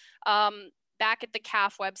so back at the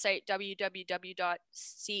CAF website, www.cahf.ca,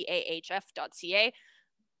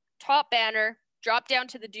 top banner, drop down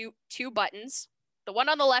to the two buttons. The one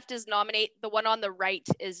on the left is nominate, the one on the right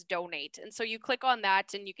is donate. And so you click on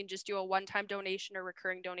that and you can just do a one-time donation or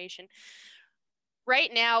recurring donation.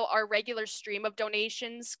 Right now, our regular stream of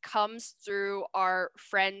donations comes through our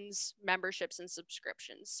friends, memberships, and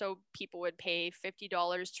subscriptions. So people would pay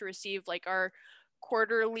 $50 to receive like our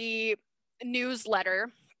quarterly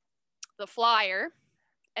newsletter, the flyer,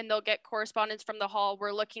 and they'll get correspondence from the hall.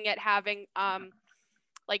 We're looking at having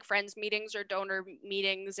like friends meetings or donor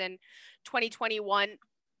meetings in 2021.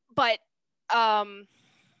 But I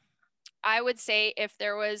would say if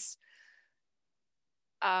there was,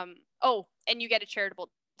 oh, and you get a charitable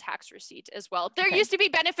tax receipt as well. There used to be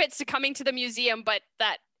benefits to coming to the museum, but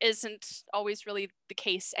that isn't always really the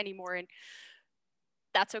case anymore. And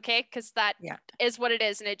that's okay, because that is what it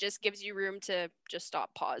is. And it just gives you room to just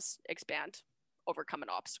stop, pause, expand, overcome an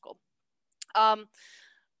obstacle.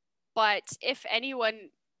 But if anyone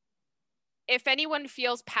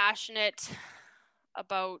feels passionate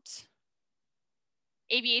about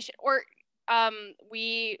aviation, or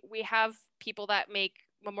we have people that make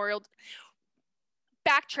memorial.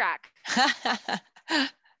 Backtrack.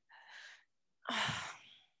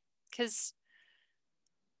 Because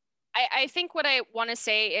I think what I want to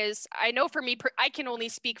say is, I know for me, I can only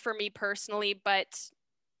speak for me personally, but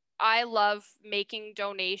I love making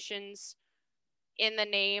donations in the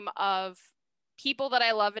name of people that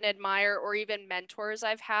I love and admire, or even mentors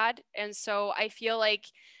I've had. And so I feel like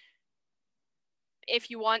if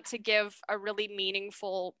you want to give a really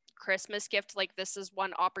meaningful Christmas gift, like this is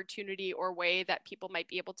one opportunity or way that people might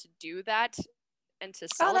be able to do that and to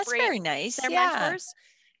celebrate that's very nice. Their mentors.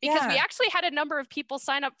 Because we actually had a number of people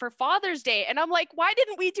sign up for Father's Day, and I'm like, why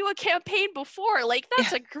didn't we do a campaign before? Like,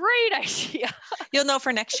 that's a great idea. You'll know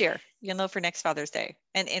for next year. You'll know for next Father's Day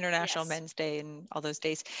and International Men's Day and all those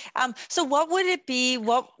days. So what would it be?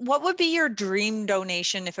 What would be your dream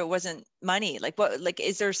donation if it wasn't money? Like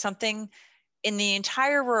is there something in the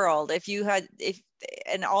entire world,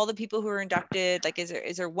 and all the people who are inducted, like,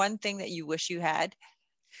 is there one thing that you wish you had?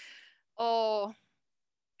 Oh,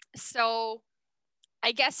 so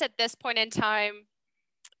I guess at this point in time,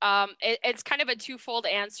 it's kind of a twofold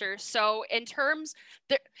answer. So in terms,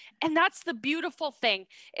 and that's the beautiful thing,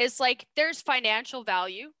 is like there's financial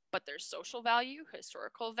value, but there's social value,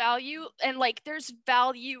 historical value, and like there's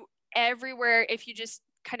value everywhere if you just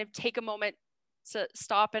kind of take a moment to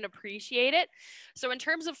stop and appreciate it. So in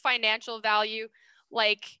terms of financial value,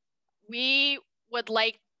 like we would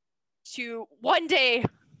like to one day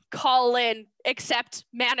call in, accept,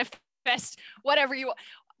 manifest, whatever you want,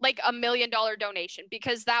 like $1 million donation,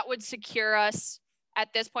 because that would secure us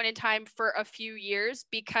at this point in time for a few years,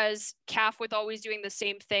 because CAF, with always doing the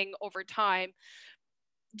same thing over time,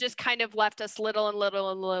 just kind of left us a little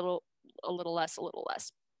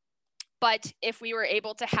less. But if we were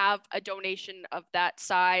able to have a donation of that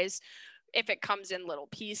size, if it comes in little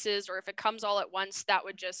pieces or if it comes all at once, that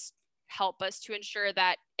would just help us to ensure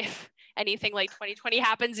that if anything like 2020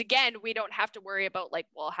 happens again, we don't have to worry about like,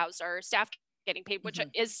 well, how's our staff getting paid, which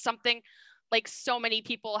is something like so many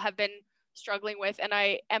people have been struggling with, and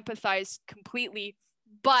I empathize completely.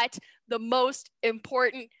 But the most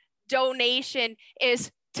important donation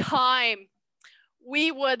is time.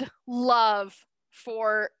 We would love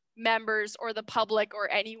for members or the public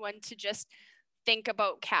or anyone to just think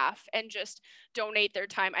about CAF and just donate their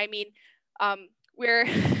time. I mean, we're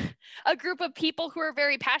a group of people who are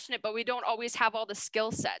very passionate, but we don't always have all the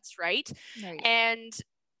skill sets, right? And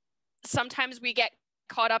sometimes we get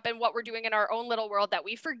caught up in what we're doing in our own little world that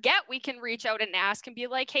we forget we can reach out and ask and be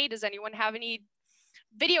like, hey, does anyone have any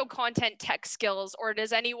video content tech skills? Or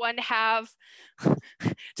does anyone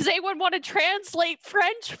want to translate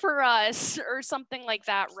French for us or something like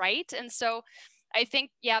that, right? And so I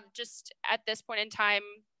think, just at this point in time.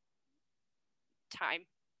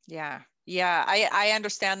 Yeah, I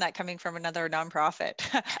understand that coming from another nonprofit.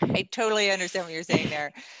 I totally understand what you're saying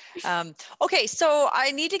there. Okay, so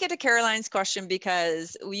I need to get to Caroline's question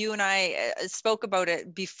because you and I spoke about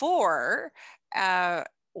it before.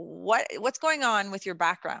 What's going on with your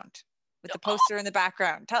background, with the poster in the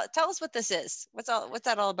background? Tell us what this is. What's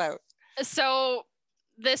that all about? So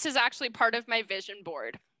this is actually part of my vision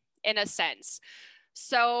board in a sense.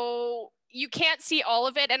 So you can't see all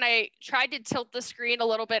of it, and I tried to tilt the screen a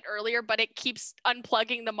little bit earlier, but it keeps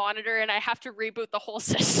unplugging the monitor and I have to reboot the whole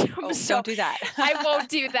system. Oh, So don't do that. I won't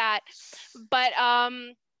do that. But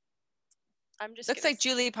I'm just looks like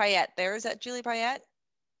Julie Payette there. Is that Julie Payette?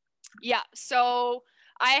 Yeah. So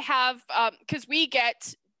I have because we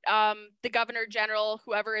get the Governor General,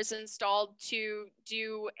 whoever is installed, to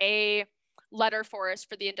do a letter for us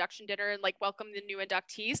for the induction dinner and like welcome the new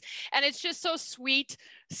inductees. And it's just so sweet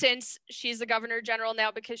since she's the Governor General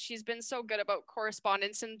now, because she's been so good about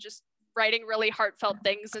correspondence and just writing really heartfelt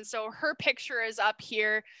things. And so her picture is up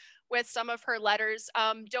here with some of her letters,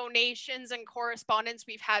 donations and correspondence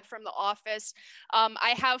we've had from the office.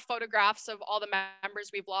 I have photographs of all the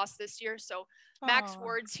members we've lost this year. So Max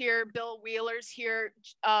Ward's here, Bill Wheeler's here,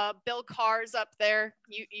 Bill Carr's up there.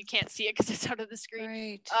 You can't see it because it's out of the screen.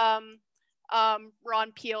 Right.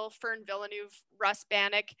 Ron Peel, Fern Villeneuve, Russ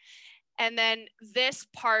Bannock. And then this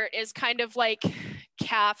part is kind of like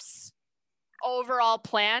CAF's overall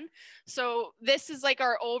plan. So this is like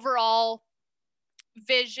our overall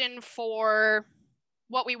vision for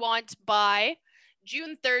what we want by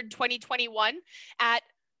June 3rd, 2021 at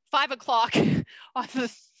 5 o'clock on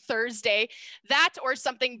the Thursday. That or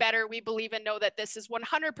something better, we believe and know that this is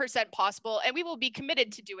 100% possible, and we will be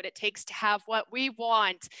committed to do what it takes to have what we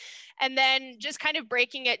want. And then just kind of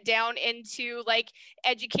breaking it down into like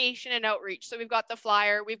education and outreach. So we've got the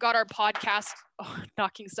flyer, we've got our podcast,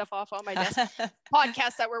 knocking stuff off on my desk,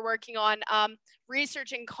 podcast that we're working on,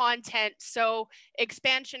 research and content. So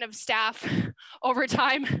expansion of staff over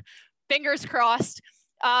time, fingers crossed,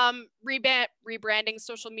 rebranding,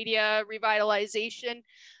 social media, revitalization.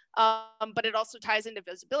 But it also ties into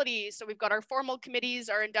visibility. So we've got our formal committees,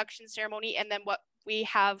 our induction ceremony, and then what we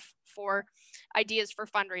have for ideas for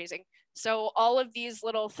fundraising. So all of these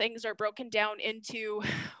little things are broken down into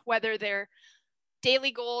whether they're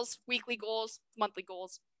daily goals, weekly goals, monthly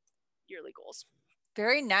goals, yearly goals.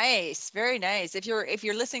 Very nice. Very nice. If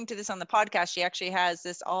you're listening to this on the podcast, she actually has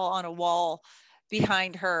this all on a wall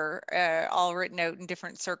behind her, all written out in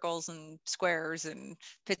different circles and squares and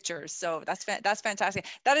pictures. So that's fantastic.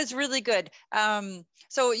 That is really good.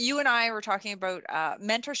 So you and I were talking about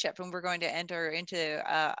mentorship, and we're going to enter into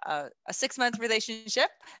a 6-month relationship.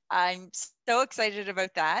 I'm so excited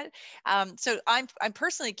about that. So I'm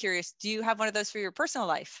personally curious, do you have one of those for your personal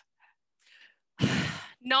life?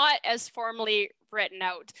 Not as formally written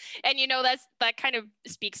out. And that kind of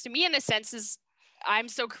speaks to me in a sense, is I'm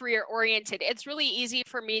so career oriented. It's really easy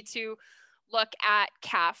for me to look at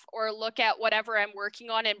CAF or look at whatever I'm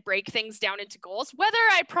working on and break things down into goals. Whether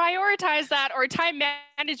I prioritize that or time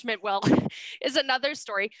management well is another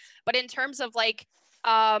story. But in terms of like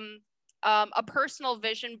a personal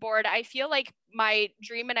vision board, I feel like my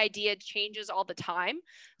dream and idea changes all the time.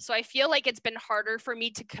 So I feel like it's been harder for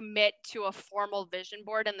me to commit to a formal vision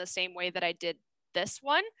board in the same way that I did this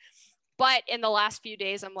one. But in the last few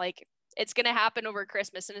days, I'm like, it's going to happen over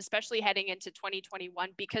Christmas, and especially heading into 2021,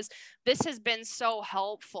 because this has been so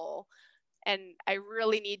helpful and I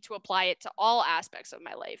really need to apply it to all aspects of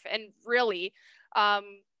my life. And really,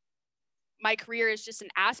 my career is just an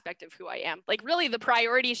aspect of who I am. Like really the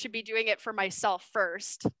priority should be doing it for myself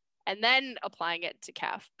first and then applying it to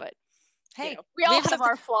CAF. But hey, we all have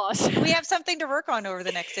our flaws. We have something to work on over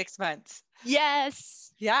the next 6 months. Yes.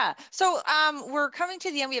 Yeah. So we're coming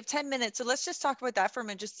to the end. We have 10 minutes. So let's just talk about that for a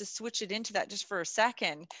minute, just to switch it into that just for a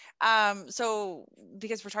second. So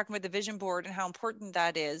because we're talking about the vision board and how important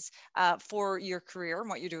that is for your career and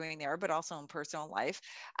what you're doing there, but also in personal life.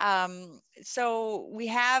 So we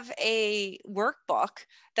have a workbook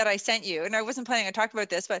that I sent you, and I wasn't planning on talking about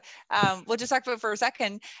this, but we'll just talk about it for a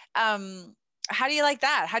second. How do you like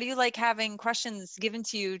that? How do you like having questions given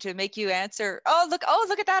to you to make you answer? Oh, look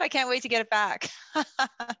at that. I can't wait to get it back.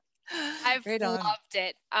 I've loved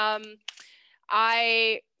it.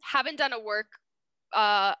 I haven't done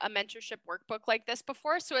a mentorship workbook like this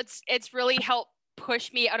before. So it's really helped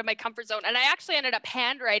push me out of my comfort zone. And I actually ended up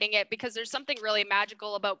handwriting it because there's something really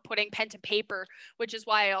magical about putting pen to paper, which is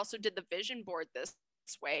why I also did the vision board this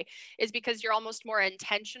way, is because you're almost more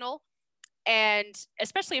intentional. And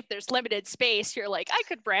especially if there's limited space, you're like, I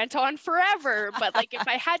could rant on forever. But like, if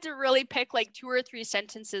I had to really pick like 2 or 3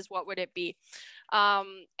 sentences, what would it be?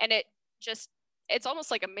 And it's almost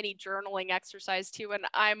like a mini journaling exercise too. And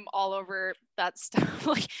I'm all over that stuff.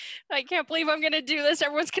 Like, I can't believe I'm going to do this.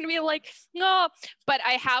 Everyone's going to be like, no, but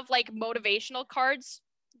I have like motivational cards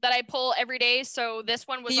that I pull every day. So this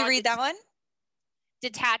one was— Can you read that one?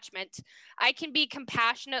 Detachment. I can be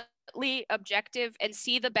compassionately objective and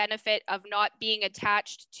see the benefit of not being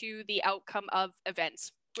attached to the outcome of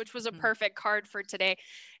events. which was a perfect card for today.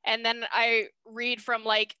 And then I read from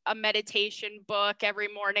like a meditation book every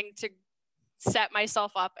morning to set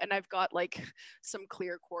myself up, and I've got like some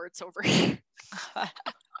clear quartz over here.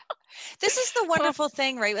 This is the wonderful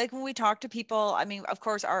thing, right? Like when we talk to people, I mean, of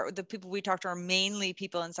course, the people we talk to are mainly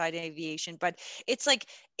people inside aviation, but it's like,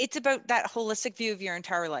 it's about that holistic view of your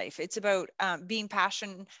entire life. It's about being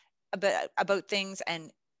passionate about things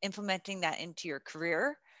and implementing that into your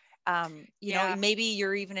career. You know, maybe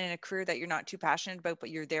you're even in a career that you're not too passionate about, but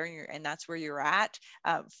you're there and that's where you're at.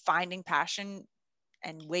 Finding passion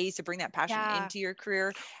and ways to bring that passion into your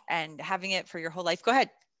career and having it for your whole life. Go ahead.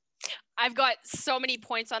 I've got so many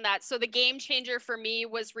points on that. So the game changer for me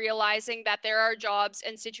was realizing that there are jobs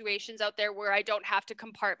and situations out there where I don't have to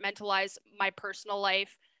compartmentalize my personal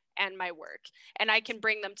life and my work, and I can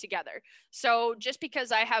bring them together. So just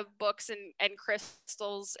because I have books and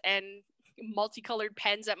crystals and multicolored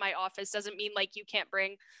pens at my office doesn't mean like you can't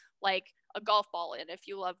bring like a golf ball in if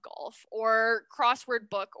you love golf, or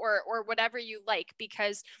crossword book, or whatever you like,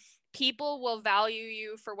 because people will value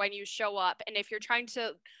you for when you show up. And if you're trying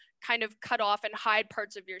to kind of cut off and hide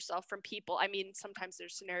parts of yourself from people, I mean, sometimes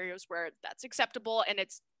there's scenarios where that's acceptable and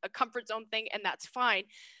it's a comfort zone thing, and that's fine.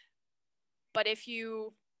 But if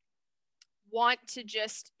you want to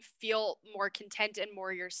just feel more content and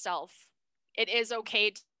more yourself, it is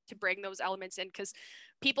okay to bring those elements in, because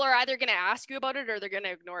people are either going to ask you about it or they're going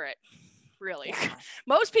to ignore it. Really.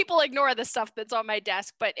 Most people ignore the stuff that's on my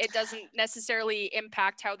desk, but it doesn't necessarily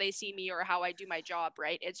impact how they see me or how I do my job,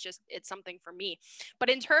 right? It's something for me. But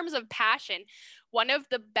in terms of passion, one of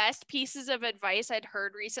the best pieces of advice I'd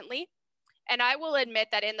heard recently, and I will admit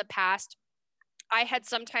that in the past, I had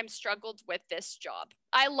sometimes struggled with this job.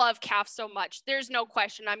 I love CAF so much. There's no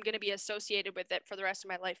question I'm going to be associated with it for the rest of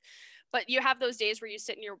my life. But you have those days where you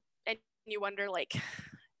sit and you wonder, like,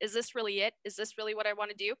 is this really it? Is this really what I want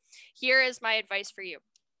to do? Here is my advice for you.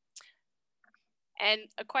 And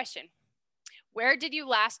a question. Where did you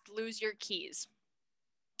last lose your keys?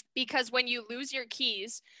 Because when you lose your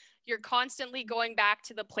keys, you're constantly going back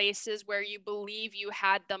to the places where you believe you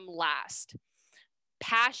had them last.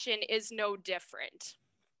 Passion is no different.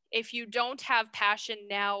 If you don't have passion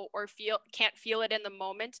now or can't feel it in the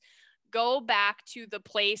moment, go back to the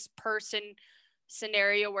place, person,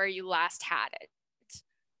 scenario where you last had it.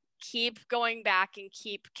 Keep going back and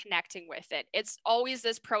keep connecting with it. It's always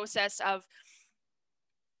this process of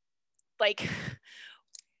like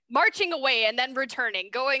marching away and then returning,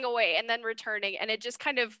 going away and then returning, and it just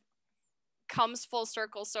kind of comes full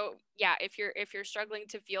circle. So yeah, if you're struggling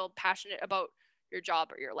to feel passionate about your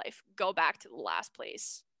job or your life, go back to the last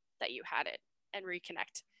place that you had it and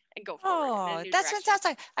reconnect and go forward in a new that's direction.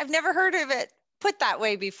 fantastic. I've never heard of it put that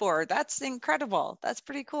way before. That's incredible. That's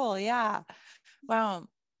pretty cool. Yeah. Wow.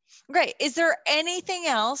 Great. Is there anything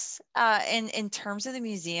else in terms of the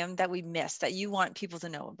museum that we missed that you want people to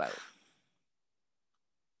know about?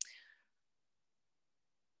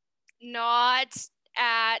 Not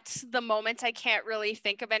at the moment. I can't really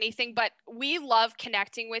think of anything, but we love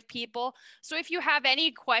connecting with people. So if you have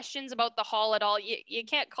any questions about the hall at all, you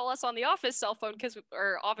can't call us on the office cell phone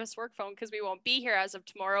or office work phone, because we won't be here as of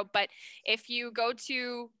tomorrow. But if you go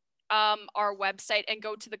to our website and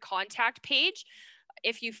go to the contact page,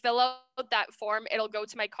 if you fill out that form, it'll go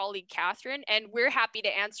to my colleague Catherine, and we're happy to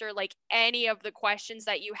answer like any of the questions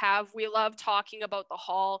that you have. We love talking about the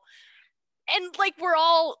hall, and like we're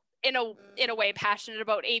all in a way passionate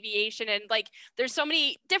about aviation, and like there's so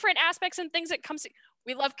many different aspects and things that comes.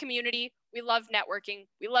 We love community, we love networking,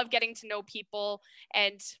 we love getting to know people,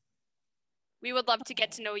 and we would love to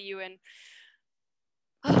get to know you.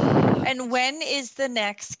 And when is the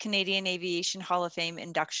next Canadian Aviation Hall of Fame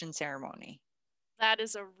induction ceremony? That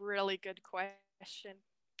is a really good question.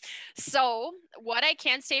 So what I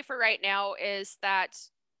can say for right now is that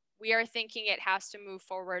we are thinking it has to move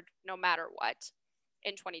forward no matter what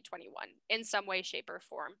in 2021 in some way, shape, or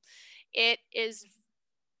form. It is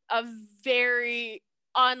a very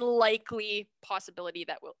unlikely possibility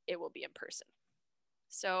that it will be in person.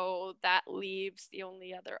 So that leaves the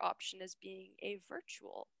only other option as being a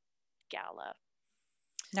virtual gala.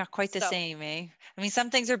 Not quite the same, eh? I mean, some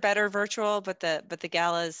things are better virtual, but the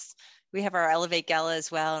galas, we have our Elevate Gala as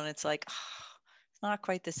well, and it's like, it's not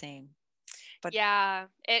quite the same. But yeah,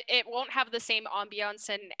 it won't have the same ambiance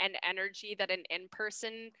and energy that an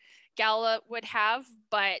in-person gala would have,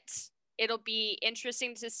 but it'll be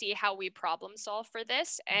interesting to see how we problem solve for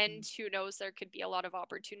this. And who knows, there could be a lot of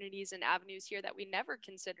opportunities and avenues here that we never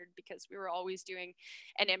considered because we were always doing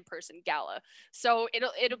an in-person gala. So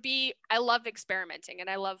it'll be, I love experimenting and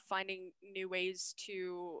I love finding new ways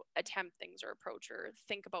to attempt things or approach or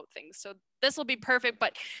think about things. So this will be perfect,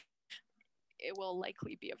 but it will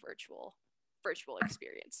likely be a virtual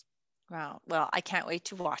experience. Wow. Well, I can't wait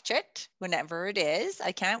to watch it whenever it is.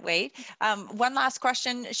 I can't wait. One last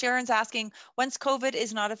question. Sharon's asking, once COVID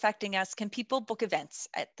is not affecting us, can people book events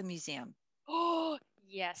at the museum? Oh,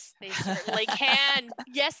 yes, they certainly can.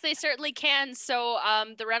 Yes, they certainly can. So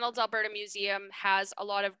the Reynolds Alberta Museum has a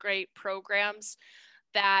lot of great programs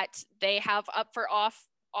that they have up for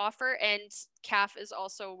offer, and CAF is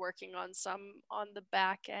also working on some on the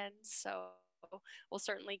back end. So we'll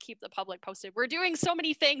certainly keep the public posted. We're doing so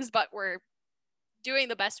many things, but we're doing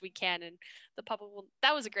the best we can, and the public will.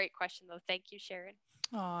 That was a great question, though. Thank you, Sharon.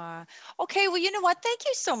 Okay. Well, you know what? Thank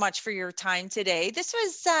you so much for your time today. This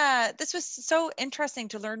was so interesting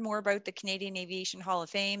to learn more about the Canadian Aviation Hall of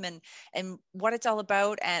Fame and what it's all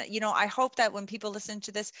about. And I hope that when people listen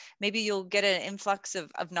to this, maybe you'll get an influx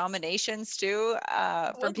of nominations too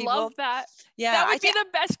from people. Love that. Yeah, that would be the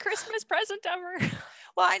best Christmas present ever.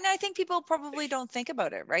 Well, and I think people probably don't think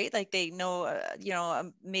about it, right? Like they know,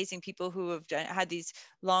 amazing people who have had these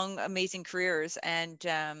long, amazing careers, and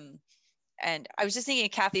I was just thinking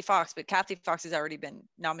of Kathy Fox, but Kathy Fox has already been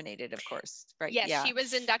nominated, of course, right? Yes, yeah. She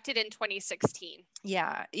was inducted in 2016.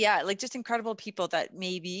 Yeah, like just incredible people that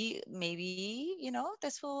maybe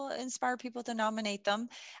this will inspire people to nominate them.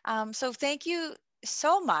 So thank you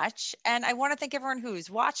so much. And I want to thank everyone who's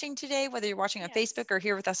watching today, whether you're watching on Facebook or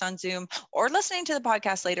here with us on Zoom or listening to the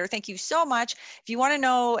podcast later. Thank you so much. If you want to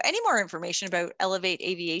know any more information about Elevate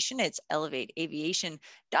Aviation, it's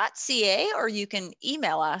elevateaviation.ca, or you can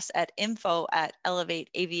email us at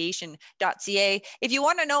info@elevateaviation.ca. If you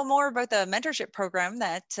want to know more about the mentorship program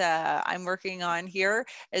that I'm working on here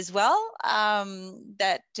as well,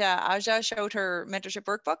 that Aja showed her mentorship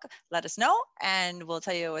workbook, let us know and we'll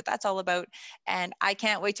tell you what that's all about. And I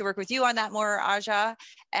can't wait to work with you on that more, Aja.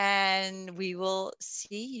 And we will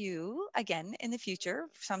see you again in the future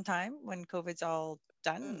sometime when COVID's all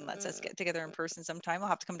done. Let's us get together in person sometime. I'll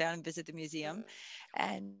have to come down and visit the museum.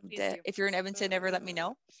 And if you're in Edmonton, ever let me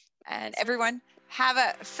know. And everyone, have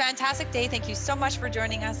a fantastic day. Thank you so much for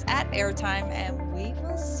joining us at Airtime, and we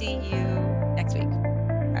will see you next week.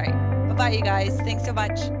 All right. Bye-bye, you guys. Thanks so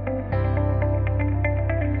much.